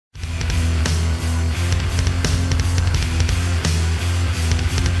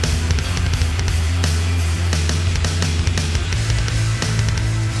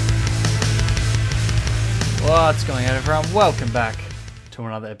What's going on, everyone? Welcome back to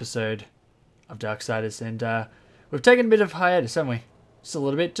another episode of Darksiders, and we've taken a bit of hiatus, haven't we? Just a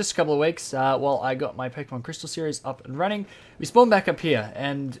little bit, just a couple of weeks, while I got my Pokemon Crystal series up and running. We spawned back up here,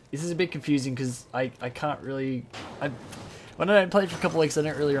 and this is a bit confusing because I can't really... when I don't play for a couple of weeks, I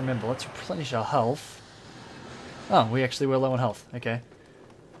don't really remember. Let's replenish our health. Oh, we actually were low on health. Okay.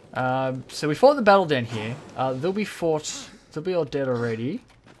 So we fought the battle down here. They'll be all dead already.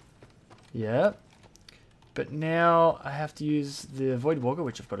 Yeah. But now I have to use the Void Walker,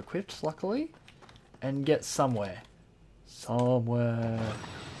 which I've got equipped, luckily, and get somewhere. So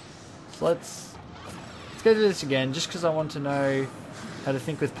let's go do this again, just because I want to know how to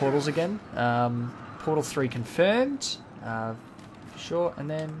think with portals again. Portal 3 confirmed. Sure, and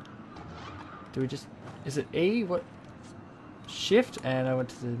then do we just... is it E? What? Shift, and I went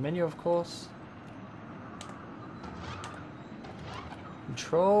to the menu, of course.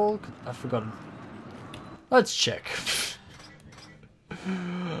 Control? I've forgotten. Let's check.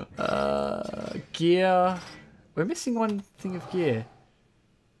 Gear. We're missing one thing of gear.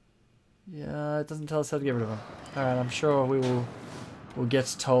 Yeah, it doesn't tell us how to get rid of them. Alright, I'm sure we'll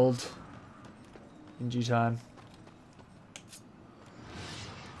get told in due time.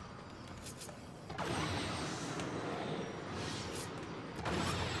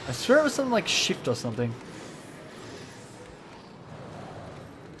 I swear it was something like shift or something.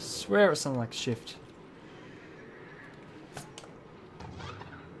 I swear it was something like shift.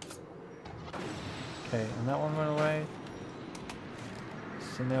 Okay, and that one went away.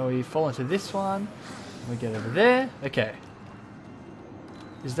 So now we fall into this one. And we get over there. Okay.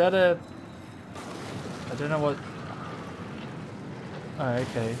 Is that a... I don't know what... Oh,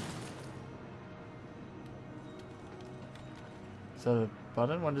 okay. Is that a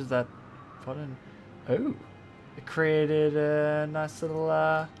button? What is that button? Oh! It created a nice little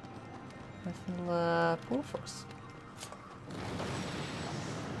portal for us.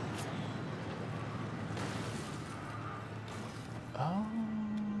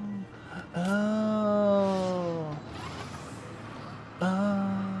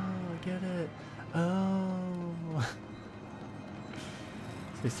 I get it. Oh.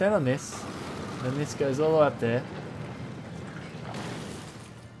 So we stand on this, then this goes all the way up there,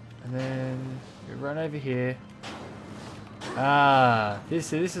 and then we run over here.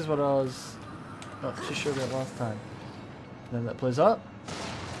 This is what I was not too sure about last time. And then that blows up.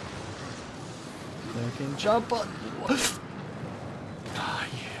 Then we can jump on.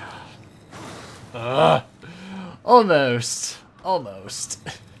 Almost. Almost.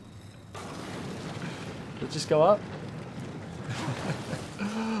 Did it just go up?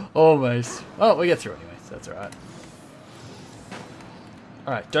 Almost. Oh, we get through anyway, so that's alright.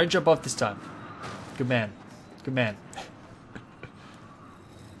 Alright, don't jump off this time. Good man. Good man.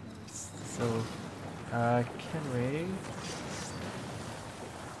 So, can we...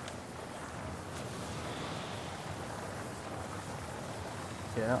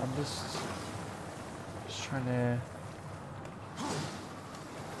 yeah, I'm just trying to...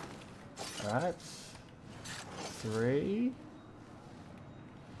 alright. 3.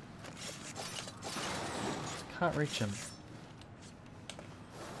 Can't reach him.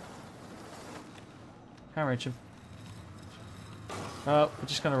 Can't reach him. Oh, we're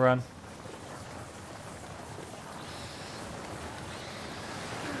just gonna run.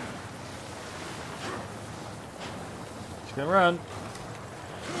 Just gonna run.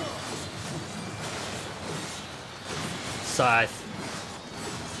 Scythe.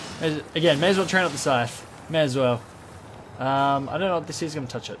 Again, may as well train up the scythe. May as well. I don't know what this is, gonna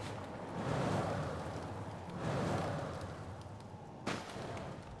touch it.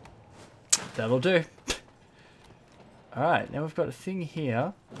 That'll do. Alright, now we've got a thing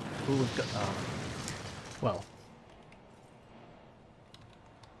here. Ooh, we've got... oh. Well.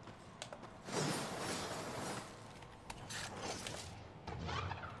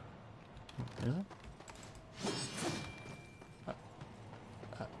 Is it?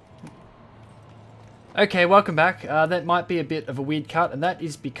 Okay, welcome back. That might be a bit of a weird cut, and that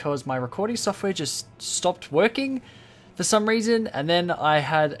is because my recording software just stopped working for some reason, and then I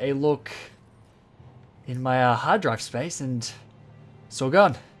had a look in my hard drive space, and it's all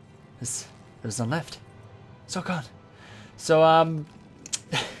gone. There's none left. It's all gone. So,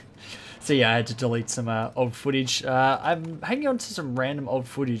 so yeah, I had to delete some old footage. I'm hanging on to some random old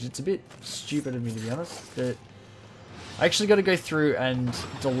footage. It's a bit stupid of me, to be honest, but I actually got to go through and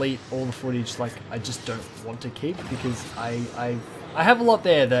delete all the footage like I just don't want to keep, because I have a lot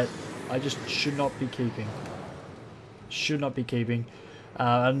there that I just should not be keeping. Should not be keeping.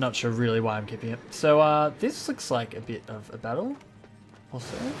 I'm not sure really why I'm keeping it. So this looks like a bit of a battle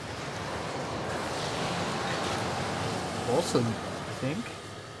also. awesome, I think.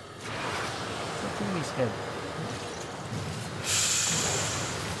 Something in his head.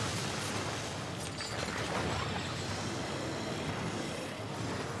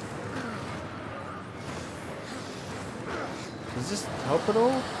 Does this help at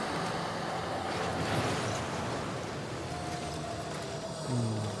all?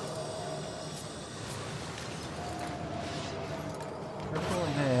 Purple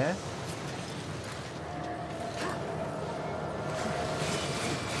in there.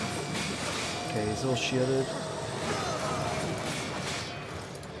 Okay, he's all shielded.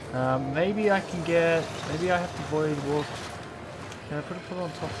 Maybe I can get... Maybe I have to void walk. Can I put it on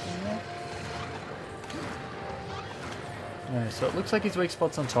top of him there? No, so it looks like his weak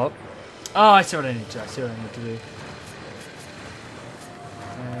spot's on top. Oh, I see what I need to do. I see what I need to do.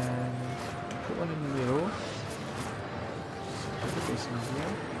 And put one in the middle. Put this in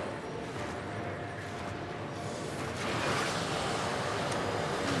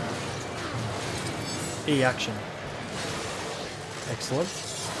here. E action. Excellent.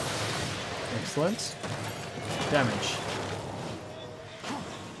 Excellent. Damage.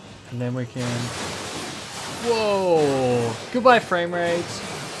 And then we can... Whoa! Goodbye, frame rate.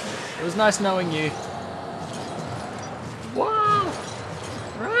 It was nice knowing you. Whoa!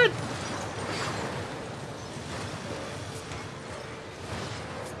 Run!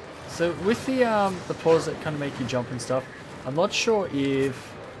 So with the paws that kind of make you jump and stuff, I'm not sure if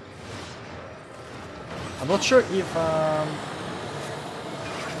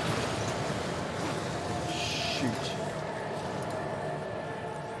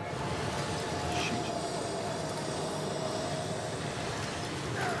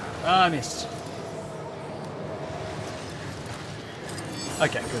I missed.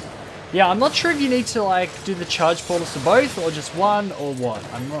 Okay, good. Yeah, I'm not sure if you need to like do the charge portals to both or just one or what.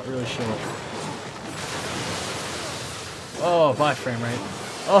 I'm not really sure. Oh, bye frame rate.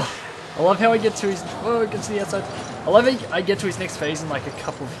 Oh, I love how I get to his... Oh, get to the outside. I love how I get to his next phase in like a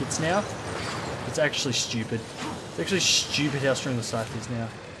couple of hits now. It's actually stupid. It's actually stupid how strong the scythe is now.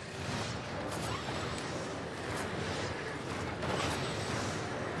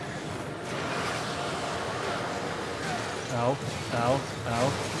 Ow, ow,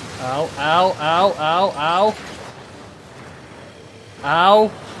 ow, ow, ow, ow, ow, ow.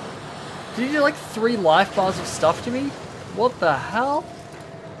 Ow. Did you do like 3 life bars of stuff to me? What the hell?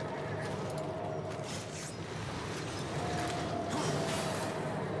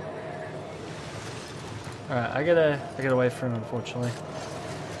 Alright, I gotta wait for him, unfortunately.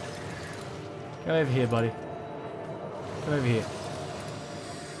 Come over here, buddy. Come over here.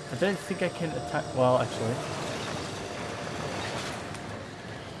 I don't think I can attack... Well, actually...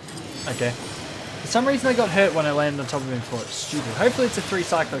 Okay. For some reason I got hurt when I landed on top of him before. It's stupid. Hopefully it's a 3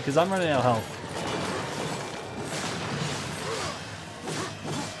 cycler because I'm running out of health.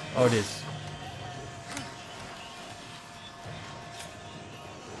 Oh, it is.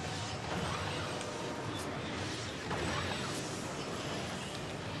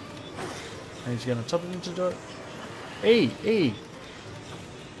 And he's going on top of him to do it. E!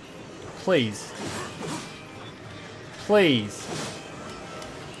 Please. Please.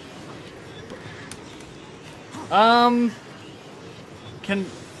 Can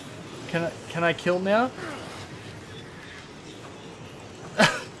I kill now?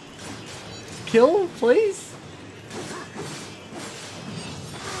 Kill, please?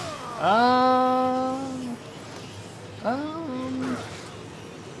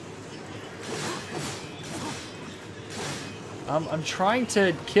 I'm trying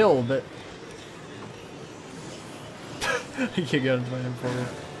to kill, but I can't get into my own portal.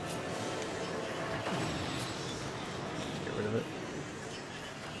 Get rid of it.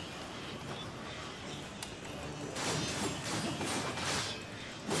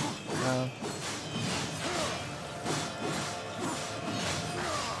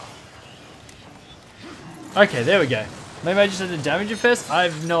 Okay, there we go. Maybe I just had to damage it first? I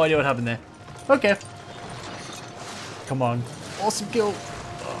have no idea what happened there. Okay. Come on. Awesome kill.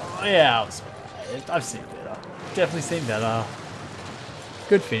 Oh, yeah, I've seen better. Definitely seen better.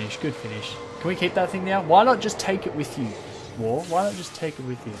 Good finish, good finish. Can we keep that thing now? Why not just take it with you, War? Why not just take it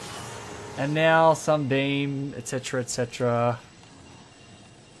with you? And now Sunbeam, etc, etc.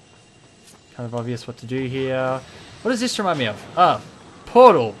 Kind of obvious what to do here. What does this remind me of? Ah,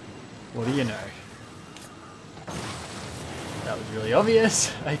 Portal. What do you know? That was really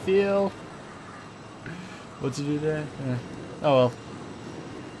obvious, I feel. What to do there? Oh well.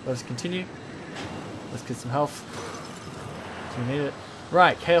 Let's continue. Let's get some health. Do we need it?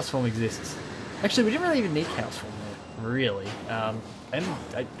 Right, Chaos Form exists. Actually, we didn't really even need Chaos Form there, really. And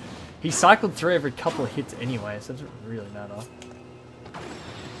He cycled through every couple of hits anyway, so it doesn't really matter.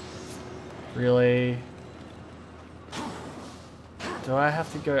 Really? Do I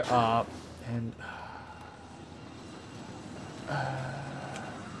have to go up and...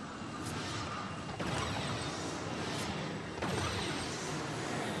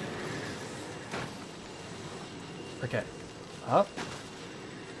 Okay. Up.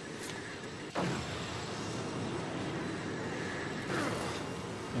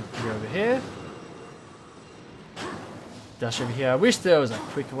 Go over here. Dash over here. I wish there was a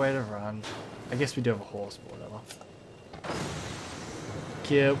quicker way to run. I guess we do have a horse, but whatever.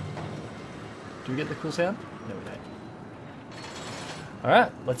 Kill. Do we get the cool sound? No, we don't.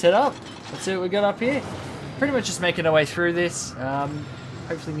 Alright, let's head up. Let's see what we got up here. Pretty much just making our way through this.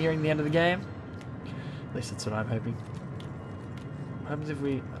 Hopefully nearing the end of the game. At least that's what I'm hoping. What happens if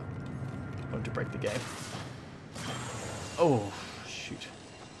we... want to break the game? Oh, shoot.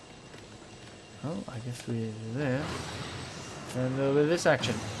 Oh, I guess we're there. And a little bit of this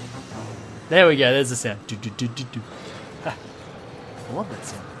action. There we go, there's the sound. Do, do, do, do, do. Ha. I love that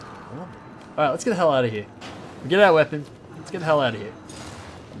sound. I love it. Alright, let's get the hell out of here. We get our weapon. Let's get the hell out of here.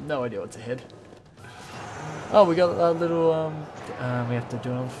 No idea what's ahead. Oh, we got a little, we have to do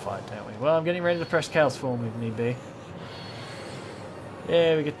another fight, don't we? Well, I'm getting ready to press Chaos Form if need be.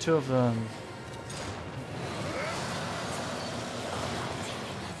 Yeah, we get 2 of them.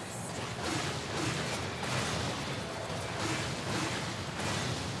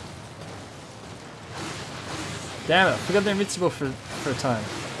 Damn it, I forgot they're invincible for a time.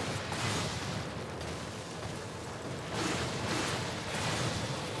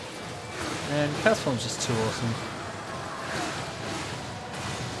 And Chaos Form's just too awesome.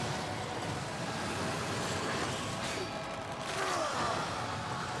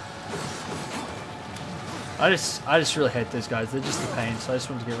 I just really hate those guys. They're just a pain, so I just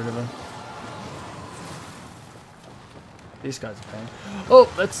want to get rid of them. These guys are a pain.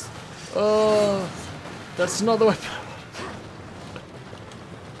 Oh, that's... Oh... That's not the weapon.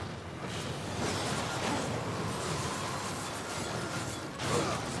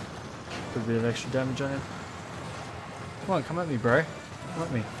 Put a bit of extra damage on him. Come on, come at me, bro. Come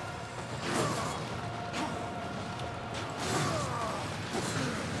at me.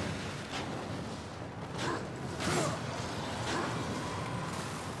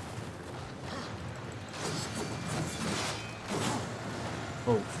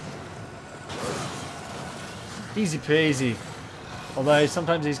 Oh. Easy peasy. Although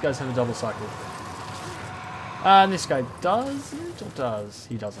sometimes these guys have a double cycle. And this guy does it or does?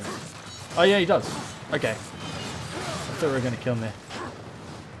 He doesn't. Oh yeah, he does. Okay. I thought we were going to kill him there.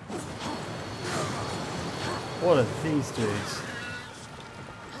 What are these dudes?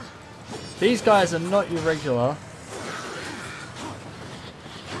 These guys are not your regular.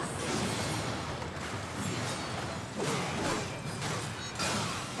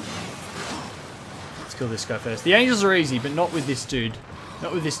 Kill this guy first. The angels are easy, but not with this dude.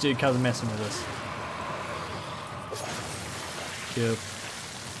 Not with this dude because of messing with us. Kill.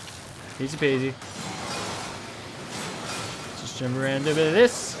 Easy peasy. Just jump around, do a bit of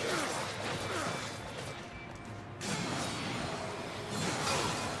this.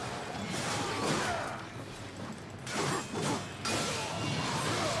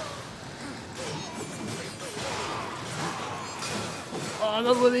 Oh,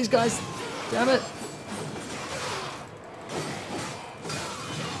 another one of these guys. Damn it.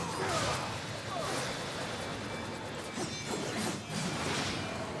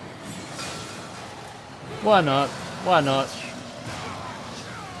 Why not? Why not?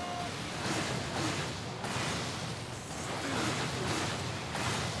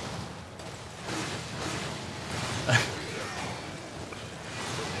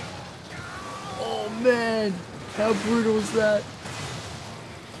 Oh man, how brutal is that?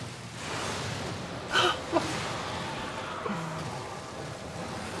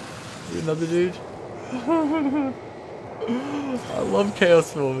 Another dude. I love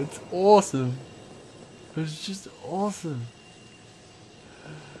Chaos Form, it's awesome. It's just awesome.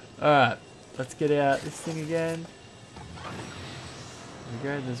 Alright, let's get out this thing again.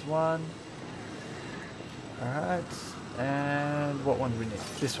 There we go, there's one. Alright, and what one do we need?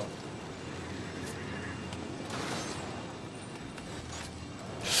 This one.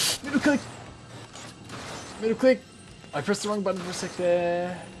 Middle click! Middle click! I pressed the wrong button for a sec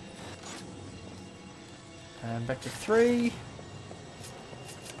there. And back to 3.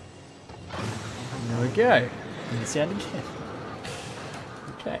 There we go. And the sound again.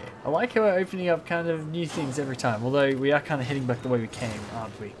 Okay. I like how we're opening up kind of new things every time. Although we are kind of heading back the way we came,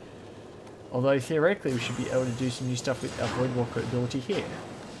 aren't we? Although theoretically we should be able to do some new stuff with our Voidwalker ability here.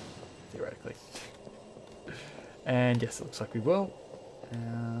 theoretically. And yes, it looks like we will.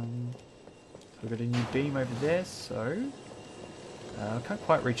 We've got a new beam over there, so I can't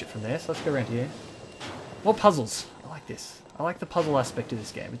quite reach it from there, so let's go around here. More puzzles. I like this. I like the puzzle aspect of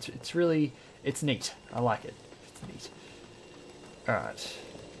this game. It's really, it's neat. I like it. It's neat. Alright.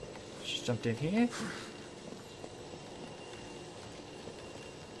 Just jump in here.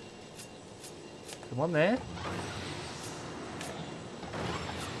 Come on there.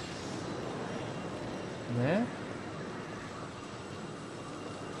 There.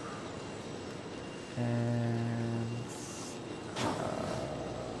 And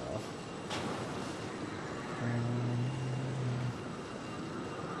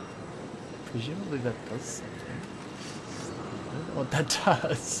presumably that does something. I don't know what that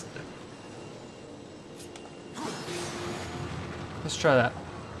does. Let's try that.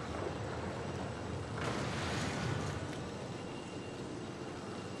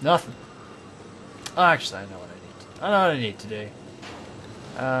 Nothing. Oh, actually, I know what I need. I know what I need to do.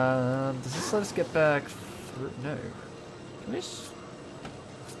 Does this let us get back through? No. Can we just...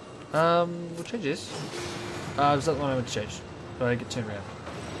 we'll change this. Is that the one I want to change? Do I get turned around?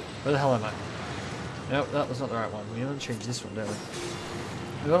 Where the hell am I? Nope, that was not the right one. We want to change this one, don't we?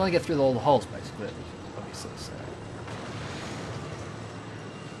 We want to get through all the holes, basically, obviously, so...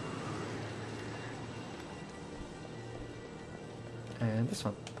 And this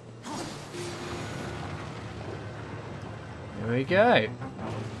one. Here we go.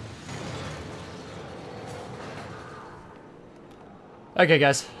 Okay,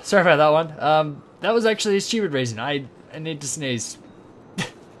 guys. Sorry about that one. That was actually a stupid reason. I need to sneeze.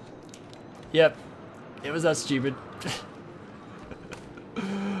 Yep. It was that stupid.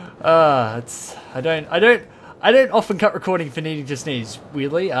 I don't often cut recording for needing to sneeze,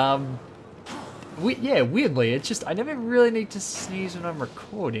 weirdly. Yeah, weirdly, it's just I never really need to sneeze when I'm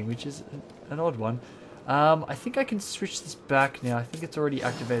recording, which is an odd one. I think I can switch this back now. I think it's already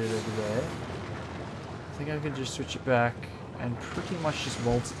activated over there. I think I can just switch it back and pretty much just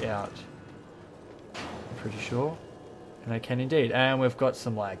waltz out. I'm pretty sure. And I can indeed. And we've got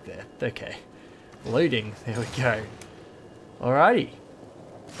some lag there. Okay. Loading. There we go. Alrighty.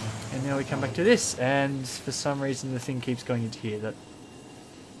 And now we come back to this, and for some reason the thing keeps going into here. That...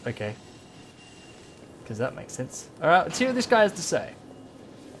 Okay. Because that makes sense. Alright, let's hear what this guy has to say.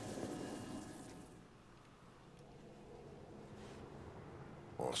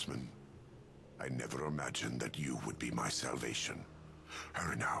 Horseman, I never imagined that you would be my salvation.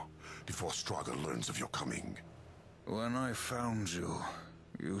 Hurry now, before Strahd learns of your coming. When I found you,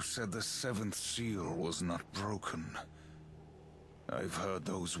 you said the seventh seal was not broken. I've heard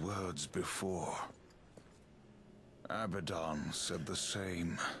those words before. Abaddon said the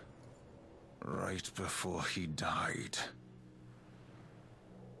same. Right before he died.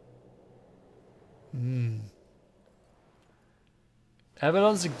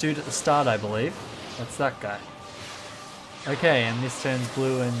 Abaddon's a dude at the start, I believe. That's that guy. Okay, and this turns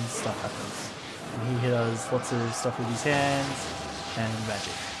blue and stuff happens. And he does lots of stuff with his hands and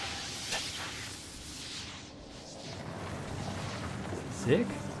magic. Sick.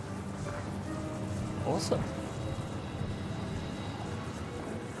 Awesome.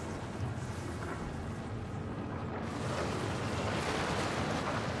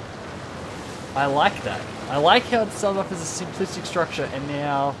 I like that. I like how it started off as a simplistic structure and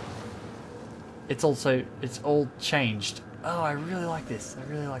now it's all changed. Oh, I really like this. I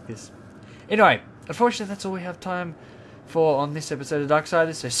really like this. Anyway, unfortunately that's all we have time for on this episode of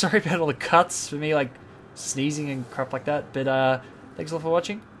Darksiders, so sorry about all the cuts for me like sneezing and crap like that, but thanks a lot for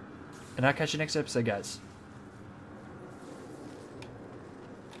watching, and I'll catch you next episode, guys.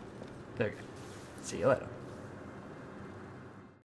 There we go. See you later.